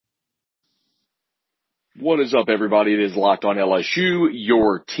What is up, everybody? It is Locked on LSU,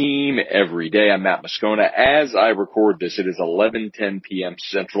 your team every day. I'm Matt Moscona. As I record this, it is 11:10 p.m.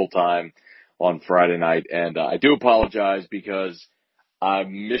 Central Time on Friday night, and I do apologize because I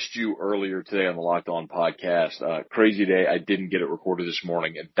missed you earlier today on the Locked On podcast. Crazy day. I didn't get it recorded this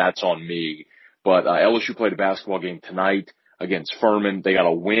morning, and that's on me. But LSU played a basketball game tonight against Furman. They got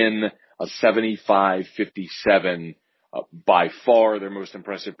a win, a 75-57. By far their most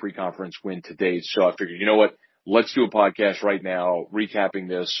impressive pre-conference win to date. So I figured, you know what? Let's do a podcast right now recapping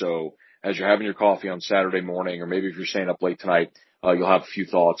this. So as you're having your coffee on Saturday morning, or maybe if you're staying up late tonight, you'll have a few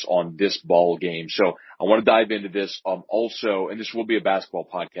thoughts on this ball game. So I want to dive into this. Also, and this will be a basketball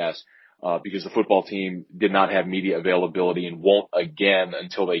podcast, because the football team did not have media availability and won't again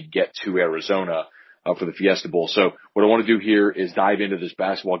until they get to Arizona for the Fiesta Bowl. So what I want to do here is dive into this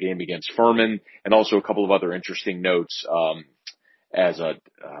basketball game against Furman and also a couple of other interesting notes. As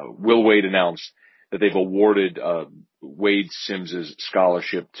Will Wade announced that they've awarded Wade Sims'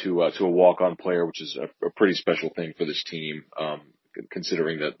 scholarship to a walk-on player, which is a pretty special thing for this team,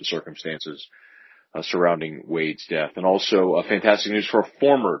 considering the circumstances surrounding Wade's death. And also fantastic news for a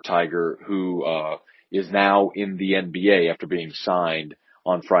former Tiger who is now in the NBA after being signed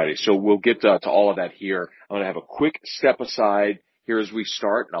on Friday. So we'll get to all of that here. I'm going to have a quick step aside here as we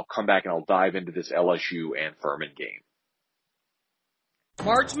start, and I'll come back and I'll dive into this LSU and Furman game.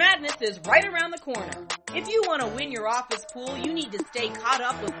 March Madness is right around the corner. If you want to win your office pool, you need to stay caught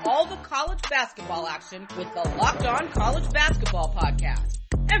up with all the college basketball action with the Locked On College Basketball Podcast.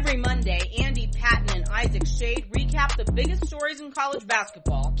 Every Monday, Andy Patton and Isaac Shade recap the biggest stories in college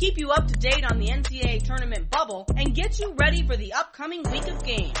basketball, keep you up to date on the NCAA tournament bubble, and get you ready for the upcoming week of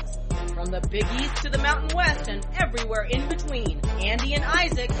games. From the Big East to the Mountain West and everywhere in between, Andy and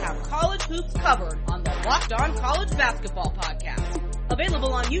Isaac have college hoops covered on the Locked On College Basketball Podcast.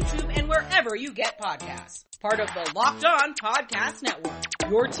 Available on YouTube and wherever you get podcasts. Part of the Locked On Podcast Network.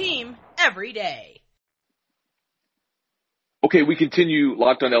 Your team every day. Okay, we continue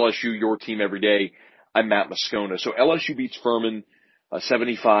Locked on LSU, your team every day. I'm Matt Moscona. So LSU beats Furman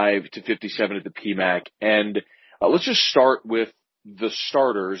 75-57 at the PMAC. And let's just start with the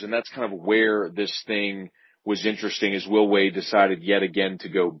starters, and that's kind of where this thing was interesting as Will Wade decided yet again to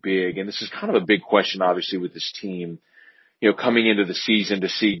go big. And this is kind of a big question, obviously, with this team, coming into the season to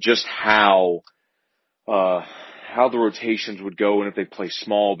see just how the rotations would go and if they play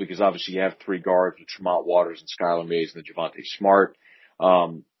small, because obviously you have three guards with Tremont Waters and Skylar Mays and Javonte Smart,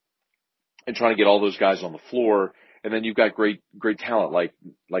 and trying to get all those guys on the floor. And then you've got great talent like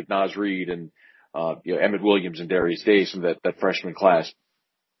Naz Reid and, Emmett Williams and Darius Day, some of that freshman class.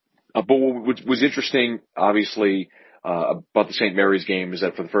 But what was interesting, obviously, about the St. Mary's game is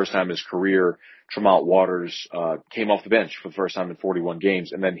that for the first time in his career, Tremont Waters, came off the bench for the first time in 41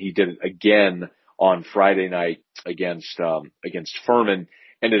 games. And then he did it again on Friday night against Furman,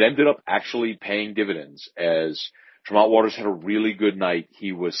 and it ended up actually paying dividends as Tremont Waters had a really good night.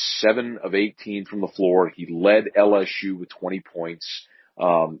 He was 7 of 18 from the floor. He led LSU with 20 points.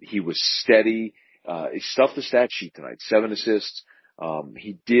 He was steady. He stuffed the stat sheet tonight, 7 assists.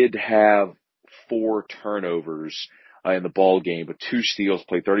 He did have 4 turnovers in the ball game, but 2 steals,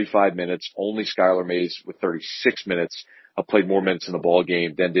 played 35 minutes. Only Skylar Mays with 36 minutes. Played more minutes in the ball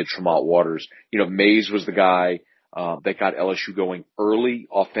game than did Tremont Waters. Mays was the guy that got LSU going early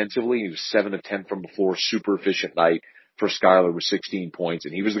offensively. He was 7 of 10 from the floor, super efficient night for Skylar with 16 points,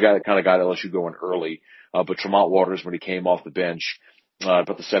 and he was the guy that kind of got LSU going early. But Tremont Waters, when he came off the bench,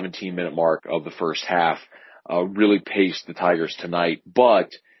 about the 17-minute mark of the first half, really paced the Tigers tonight. But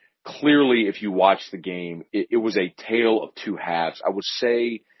clearly, if you watch the game, it was a tale of two halves. I would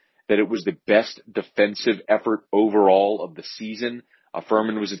say that it was the best defensive effort overall of the season.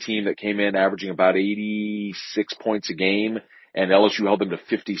 Furman was a team that came in averaging about 86 points a game, and LSU held them to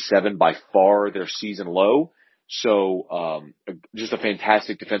 57, by far their season low. So just a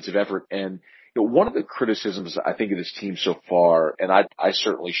fantastic defensive effort. And one of the criticisms I think of this team so far, and I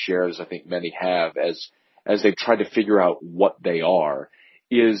certainly share, as I think many have, as they've tried to figure out what they are,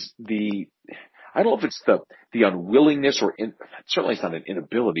 is I don't know if it's the unwillingness or certainly it's not an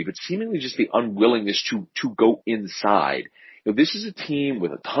inability, but seemingly just the unwillingness to go inside. This is a team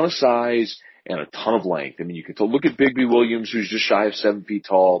with a ton of size and a ton of length. I mean, you can look at Bigby Williams, who's just shy of 7 feet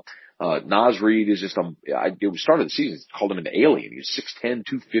tall. Naz Reid is just, it started the season, called him an alien. He's 6'10",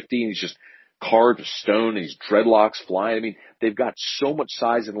 250, and he's just carved of stone, and his dreadlocks flying. I mean, they've got so much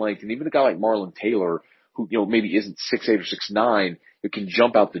size and length, and even a guy like Marlon Taylor, who, maybe isn't 6'8" or 6'9", who can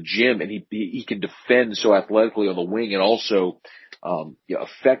jump out the gym, and he can defend so athletically on the wing and also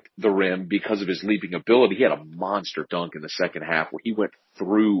affect the rim because of his leaping ability. He had a monster dunk in the second half where he went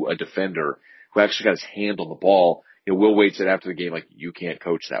through a defender who actually got his hand on the ball. Will Wade said after the game, like, you can't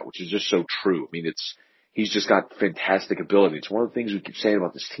coach that, which is just so true. I mean, he's just got fantastic ability. It's one of the things we keep saying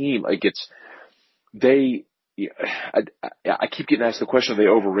about this team. Like, I keep getting asked the question, are they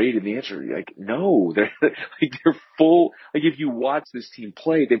overrated? And the answer, like, no, they're full. Like, if you watch this team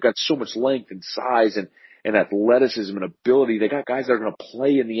play, they've got so much length and size and athleticism and ability. They got guys that are going to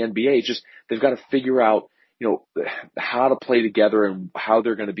play in the NBA. It's just, they've got to figure out, how to play together and how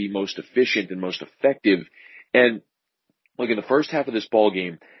they're going to be most efficient and most effective. And look, in the first half of this ball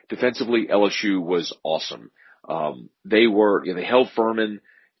game, defensively, LSU was awesome. They held Furman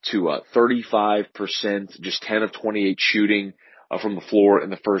to 35%, just 10 of 28 shooting from the floor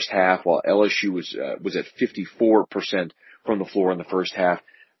in the first half, while LSU was at 54% from the floor in the first half.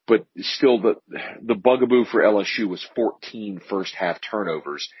 But still, the bugaboo for LSU was 14 first half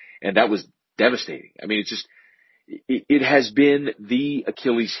turnovers, and that was devastating. I mean, it has been the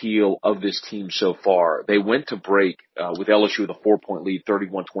Achilles heel of this team so far. They went to break with LSU with a 4-point lead,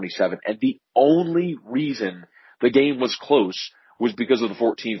 31-27, and the only reason the game was close was because of the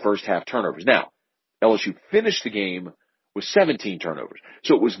 14 first half turnovers. Now, LSU finished the game with 17 turnovers.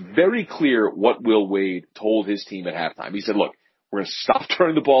 So it was very clear what Will Wade told his team at halftime. He said, look, we're going to stop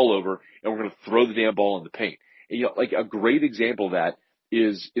turning the ball over and we're going to throw the damn ball in the paint. And, like, a great example of that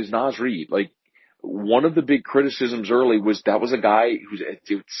is Naz Reid. Like, one of the big criticisms early was that was a guy who's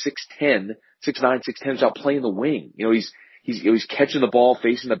 6'10", 6'9", 6'10", who's out playing the wing. He's catching the ball,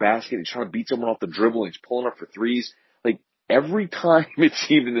 facing the basket. He's trying to beat someone off the dribble. And he's pulling up for threes. Like, every time it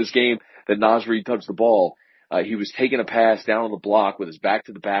seemed in this game that Naz Reid touched the ball, he was taking a pass down on the block with his back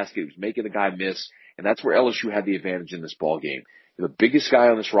to the basket. He was making the guy miss. And that's where LSU had the advantage in this ball game. The biggest guy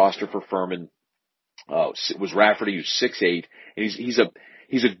on this roster for Furman was Rafferty, who's 6'8", and he's a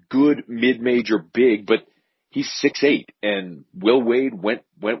good mid-major big, but he's 6'8", and Will Wade went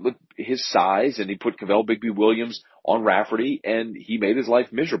with his size, and he put Kavell Bigby-Williams on Rafferty, and he made his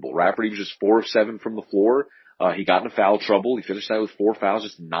life miserable. Rafferty was just 4 of 7 from the floor. He got into foul trouble. He finished that with 4 fouls,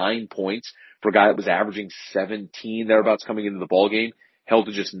 just 9 points for a guy that was averaging 17 thereabouts coming into the ball game. Held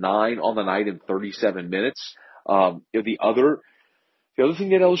to just 9 on the night in 37 minutes. The other thing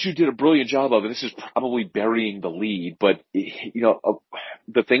that LSU did a brilliant job of, and this is probably burying the lead, but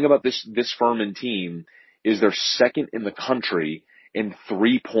the thing about this Furman team is they're second in the country in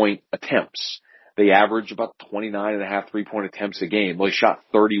 3-point attempts. They average about 29.5 3-point attempts a game. Well, they shot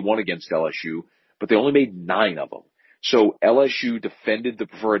 31 against LSU, but they only made 9 of them. So LSU defended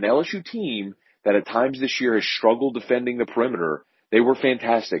for an LSU team that at times this year has struggled defending the perimeter. They were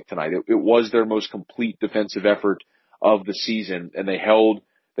fantastic tonight. It was their most complete defensive effort of the season, and they held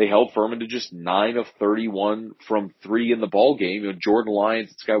Furman to just 9 of 31 from 3 in the ball game. Jordan Lyons,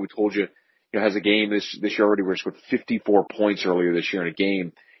 this guy we told you, has a game this year already where he scored 54 points earlier this year in a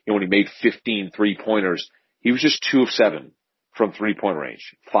game. When he made 15 3-pointers, he was just 2 of 7 from 3-point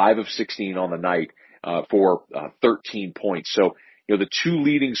range, 5 of 16 on the night for 13 points. So, the 2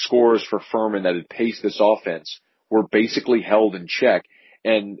 leading scorers for Furman that had paced this offense were basically held in check,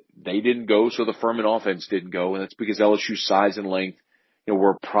 and they didn't go, so the Furman offense didn't go, and that's because LSU's size and length,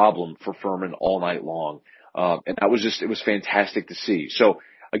 were a problem for Furman all night long. And it was fantastic to see. So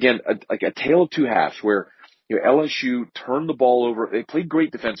again, like a tale of two halves where, LSU turned the ball over. They played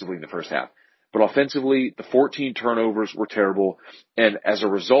great defensively in the first half, but offensively, the 14 turnovers were terrible. And as a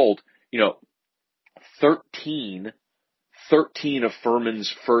result, 13 of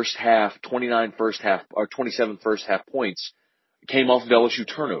Furman's first half, 27 first half points came off of LSU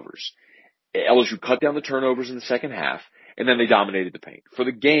turnovers. LSU cut down the turnovers in the second half, and then they dominated the paint. For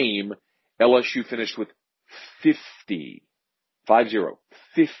the game, LSU finished with 50 points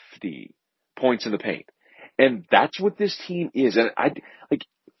in the paint. And that's what this team is. And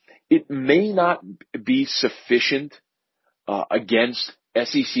it may not be sufficient against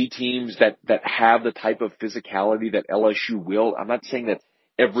SEC teams that have the type of physicality that LSU will. I'm not saying that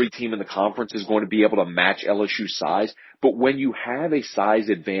every team in the conference is going to be able to match LSU's size, but when you have a size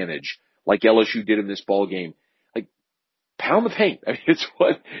advantage like LSU did in this ball game, like, pound the paint. I mean, it's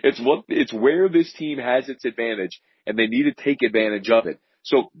where this team has its advantage, and they need to take advantage of it.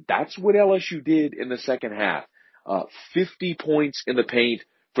 So that's what LSU did in the second half. 50 points in the paint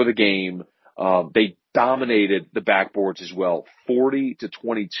for the game. They dominated the backboards as well,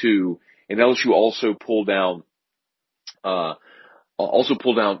 40-22, and LSU also pulled down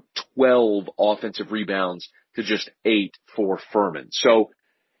 12 offensive rebounds to just 8 for Furman. So,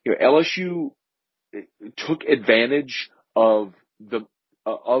 LSU took advantage of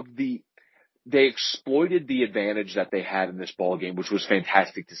they exploited the advantage that they had in this ball game, which was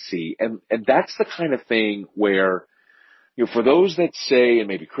fantastic to see. And that's the kind of thing where for those that say and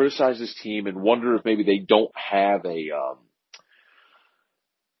maybe criticize this team and wonder if maybe they don't have just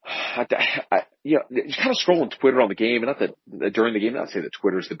kind of scrolling Twitter on the game, and not that during the game, not to say that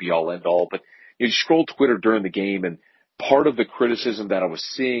Twitter is the be all end all, but you scroll Twitter during the game, and part of the criticism that I was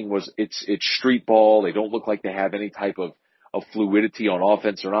seeing was it's street ball. They don't look like they have any type of fluidity on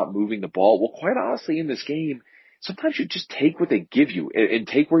offense. They're not moving the ball. Well, quite honestly, in this game, sometimes you just take what they give you and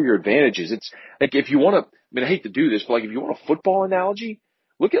take where your advantage is. It's like if you want to, I mean, I hate to do this, but like if you want a football analogy,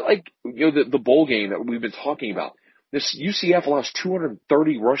 look at the bowl game that we've been talking about. This UCF allows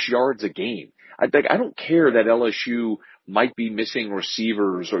 230 rush yards a game. I don't care that LSU might be missing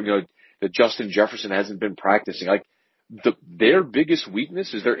receivers or, that Justin Jefferson hasn't been practicing. Like their biggest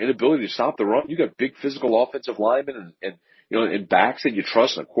weakness is their inability to stop the run. You got big physical offensive linemen and backs that you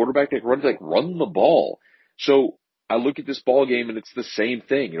trust and a quarterback that can run the ball. So I look at this ball game and it's the same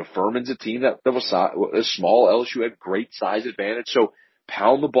thing. Furman's a team that was small. LSU had great size advantage. So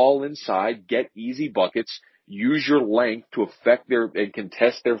pound the ball inside, get easy buckets, use your length to affect and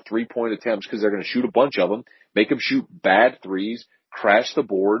contest their 3-point attempts because they're going to shoot a bunch of them, make them shoot bad threes, crash the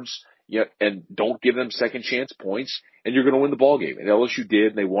boards, and don't give them second chance points, and you're going to win the ball game. And LSU did,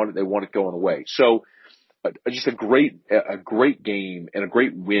 and they won it going away. So just a great game and a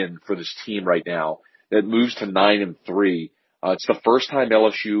great win for this team right now that moves to 9-3. It's the first time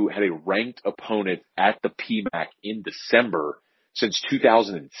LSU had a ranked opponent at the PMAC in December since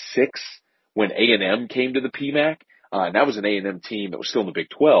 2006 when A&M came to the PMAC. And that was an A&M team that was still in the Big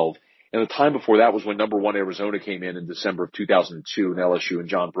 12. And the time before that was when number 1 Arizona came in December of 2002, and LSU and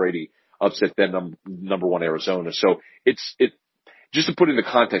John Brady upset then number 1 Arizona. So it's just to put it into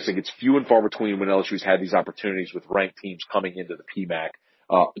context, like it's few and far between when LSU's had these opportunities with ranked teams coming into the PMAC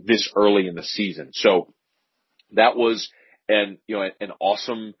this early in the season. So that was an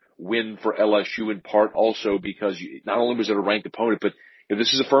awesome win for LSU in part also because not only was it a ranked opponent, but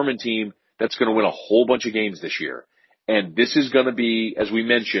this is a Furman team that's going to win a whole bunch of games this year. And this is going to be, as we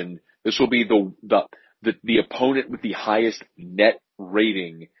mentioned, this will be the opponent with the highest net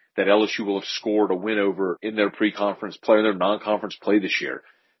rating that LSU will have scored a win over in their pre-conference play, in their non-conference play this year.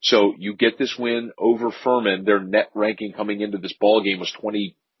 So you get this win over Furman. Their net ranking coming into this ball game was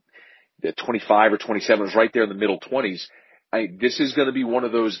 25 or 27. It was right there in the middle 20s. This is going to be one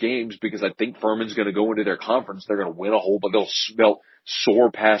of those games because I think Furman's going to go into their conference. They're going to win a whole, but they'll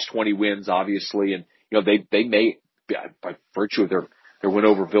soar past 20 wins, obviously. And, they may, by virtue of their win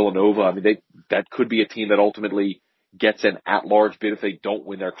over Villanova, I mean, that could be a team that ultimately gets an at-large bid if they don't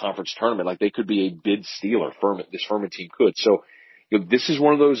win their conference tournament. Like they could be a bid stealer. This Furman team could. So, this is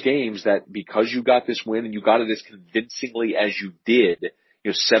one of those games that because you got this win and you got it as convincingly as you did,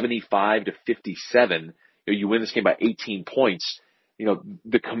 75-57, you win this game by 18 points.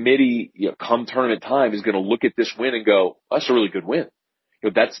 The committee, come tournament time is going to look at this win and go, that's a really good win.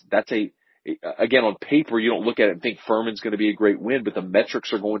 Again, on paper, you don't look at it and think Furman's going to be a great win, but the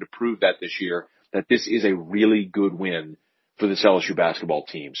metrics are going to prove that this year, that this is a really good win for this LSU basketball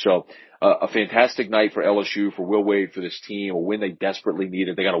team. So, a fantastic night for LSU, for Will Wade, for this team, a win they desperately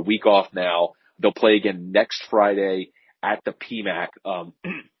needed. They got a week off now. They'll play again next Friday at the PMAC,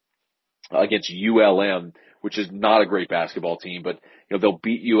 against ULM, which is not a great basketball team, but, they'll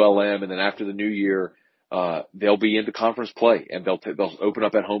beat ULM, and then after the new year, they'll be into conference play, and they'll open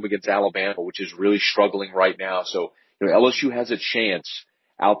up at home against Alabama, which is really struggling right now. So, LSU has a chance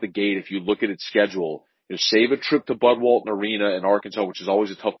out the gate if you look at its schedule. Save a trip to Bud Walton Arena in Arkansas, which is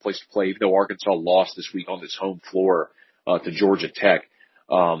always a tough place to play, even though Arkansas lost this week on this home floor to Georgia Tech.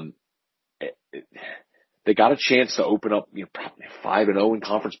 They got a chance to open up, 5-0 in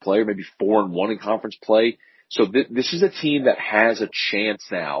conference play, or maybe 4-1 in conference play. So this is a team that has a chance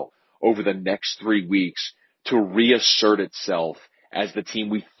now over the next 3 weeks to reassert itself as the team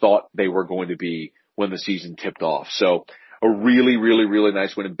we thought they were going to be when the season tipped off. So a really, really, really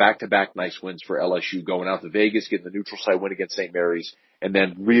nice win, and back-to-back nice wins for LSU, going out to Vegas, getting the neutral site win against St. Mary's, and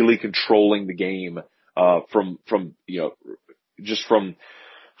then really controlling the game from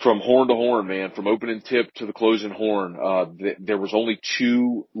horn to horn, man, from opening tip to the closing horn. There was only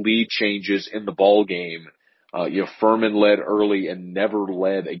 2 lead changes in the ball game. Furman led early and never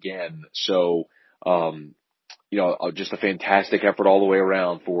led again. So, just a fantastic effort all the way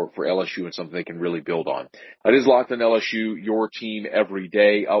around for LSU, and something they can really build on. It is Locked on LSU, your team every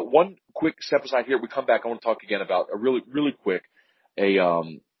day. One quick step aside here. We come back. I want to talk again about a really, really quick, and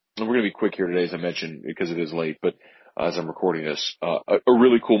we're going to be quick here today, as I mentioned, because it is late, but as I'm recording this, a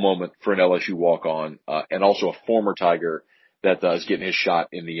really cool moment for an LSU walk-on, and also a former Tiger that is getting his shot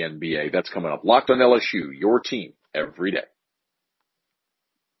in the NBA. That's coming up. Locked on LSU, your team every day.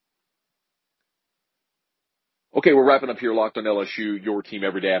 Okay, we're wrapping up here, Locked on LSU, your team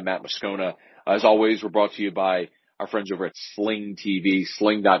every day. I'm Matt Moscona. As always, we're brought to you by our friends over at Sling TV,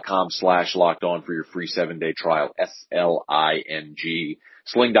 sling.com/locked on for your free 7-day trial, SLING,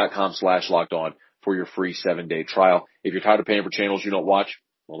 sling.com/locked on for your free 7-day trial. If you're tired of paying for channels you don't watch,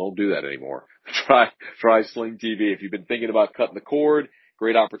 well, don't do that anymore. Try Sling TV. If you've been thinking about cutting the cord,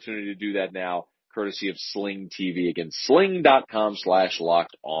 great opportunity to do that now, courtesy of Sling TV. Again,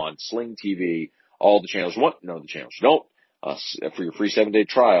 sling.com/locked on, Sling TV. All the channels you want, none of the channels you don't. For your free 7-day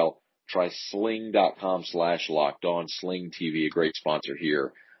trial, try sling.com/locked on. Sling TV, a great sponsor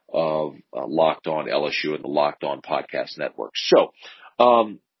here of Locked on LSU and the Locked on Podcast Network. So,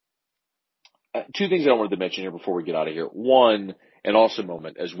 two things I wanted to mention here before we get out of here. One, an awesome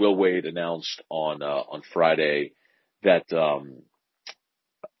moment, as Will Wade announced on Friday that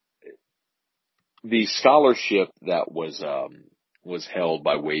the scholarship that was held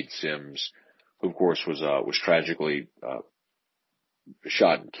by Wade Sims, who of course was tragically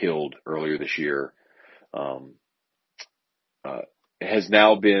shot and killed earlier this year, has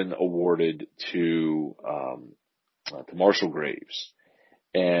now been awarded to Marshall Graves.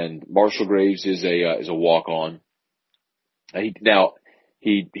 And Marshall Graves is a walk-on. He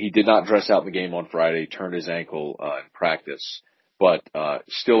did not dress out in the game on Friday, turned his ankle in practice, but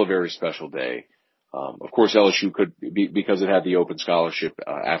still a very special day. Of course, LSU could be, because it had the open scholarship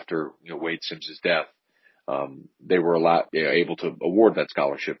after Wade Sims' death. They were able to award that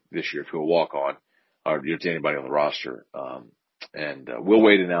scholarship this year to a walk-on or to anybody on the roster. And Will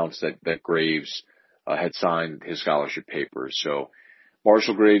Wade announced that Graves had signed his scholarship papers. So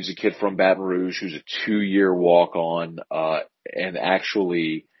Marshall Graves, a kid from Baton Rouge who's a 2-year walk-on, and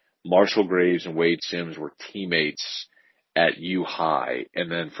actually Marshall Graves and Wade Sims were teammates at U High and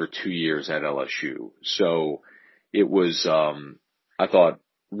then for 2 years at LSU. So it was, I thought,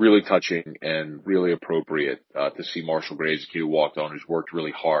 really touching and really appropriate to see Marshall Graves, a kid who walked on, who's worked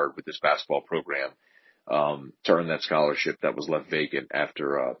really hard with this basketball program, to earn that scholarship that was left vacant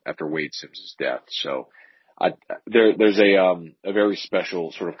after Wade Sims' death. So there's a very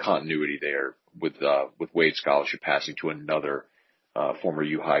special sort of continuity there with Wade's scholarship passing to another former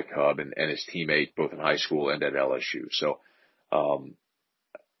U High Cub and his teammate both in high school and at LSU. So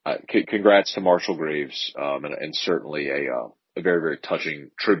congrats to Marshall Graves, and certainly a very, very touching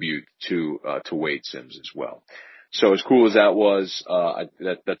tribute to Wade Sims as well. So as cool as that was,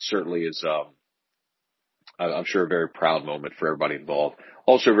 that certainly is, I'm sure, a very proud moment for everybody involved.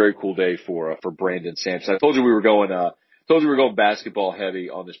 Also a very cool day for Brandon Sampson. I told you we were going basketball heavy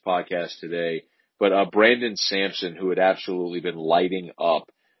on this podcast today, but Brandon Sampson, who had absolutely been lighting up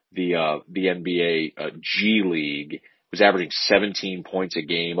the NBA G League, was averaging 17 points a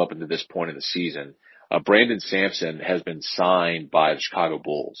game up until this point in the season. Brandon Sampson has been signed by the Chicago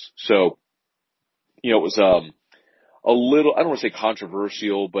Bulls. So, it was a little, I don't want to say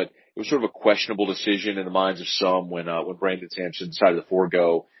controversial, but it was sort of a questionable decision in the minds of some when Brandon Sampson decided to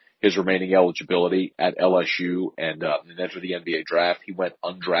forego his remaining eligibility at LSU and enter the NBA draft. He went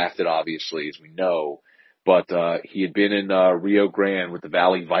undrafted, obviously, as we know, but he had been in Rio Grande with the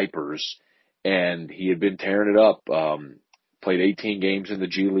Valley Vipers, and he had been tearing it up. Played 18 games in the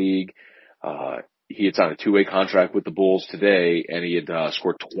G League. He had signed a 2-way contract with the Bulls today, and he had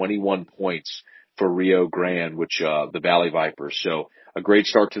scored 21 points for Rio Grande, which the Valley Vipers. So a great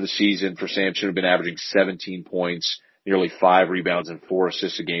start to the season for Sampson, who had been averaging 17 points, nearly 5 rebounds and 4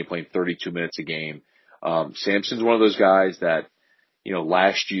 assists a game, playing 32 minutes a game. Sampson's one of those guys that,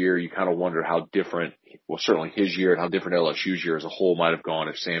 last year you kind of wonder how different, well, certainly his year and how different LSU's year as a whole might have gone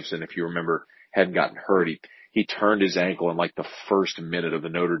if Sampson, if you remember, hadn't gotten hurt. He turned his ankle in like the first minute of the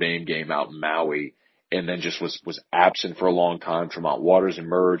Notre Dame game out in Maui, and then just was absent for a long time. Tremont Waters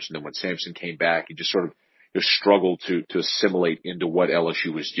emerged, and then when Sampson came back, he just sort of struggled to assimilate into what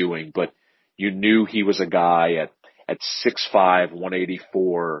LSU was doing. But you knew he was a guy at 6'5",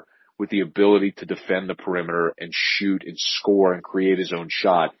 184, with the ability to defend the perimeter and shoot and score and create his own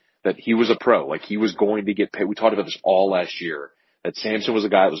shot, that he was a pro. Like, he was going to get paid. We talked about this all last year, that Sampson was a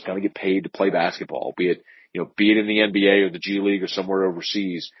guy that was going to get paid to play basketball, be it in the NBA or the G League or somewhere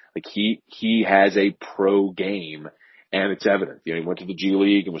overseas. Like, he has a pro game, and it's evident. He went to the G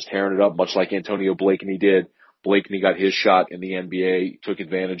League and was tearing it up, much like Antonio Blakeney did. Blakeney got his shot in the NBA, took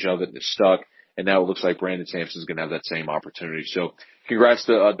advantage of it, and it stuck. And now it looks like Brandon Sampson's going to have that same opportunity. So congrats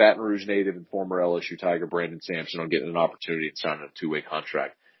to Baton Rouge native and former LSU Tiger Brandon Sampson on getting an opportunity and signing a 2-way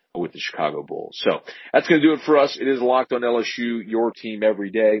contract with the Chicago Bulls. So that's going to do it for us. It is Locked on LSU, your team every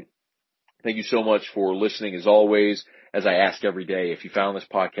day. Thank you so much for listening, as always. As I ask every day, if you found this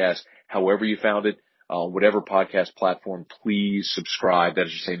podcast, however you found it, whatever podcast platform, please subscribe. That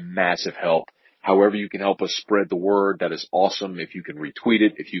is just a massive help However you can help us spread the word, that is awesome. If you can retweet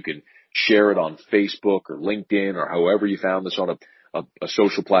it, if you can share it on Facebook or LinkedIn or however you found this on a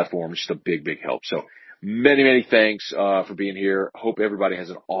social platform, it's just a big, big help. So many, many thanks for being here. Hope everybody has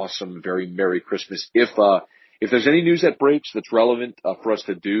an awesome, very Merry Christmas. If there's any news that breaks that's relevant for us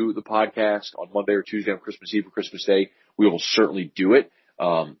to do the podcast on Monday or Tuesday on Christmas Eve or Christmas Day, we will certainly do it.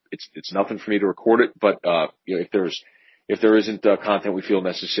 It's nothing for me to record it, but if there isn't content we feel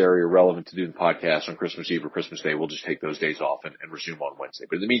necessary or relevant to do the podcast on Christmas Eve or Christmas Day, we'll just take those days off and resume on Wednesday.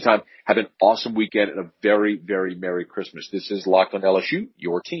 But in the meantime, have an awesome weekend and a very, very Merry Christmas. This is Locked on LSU,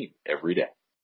 your team every day.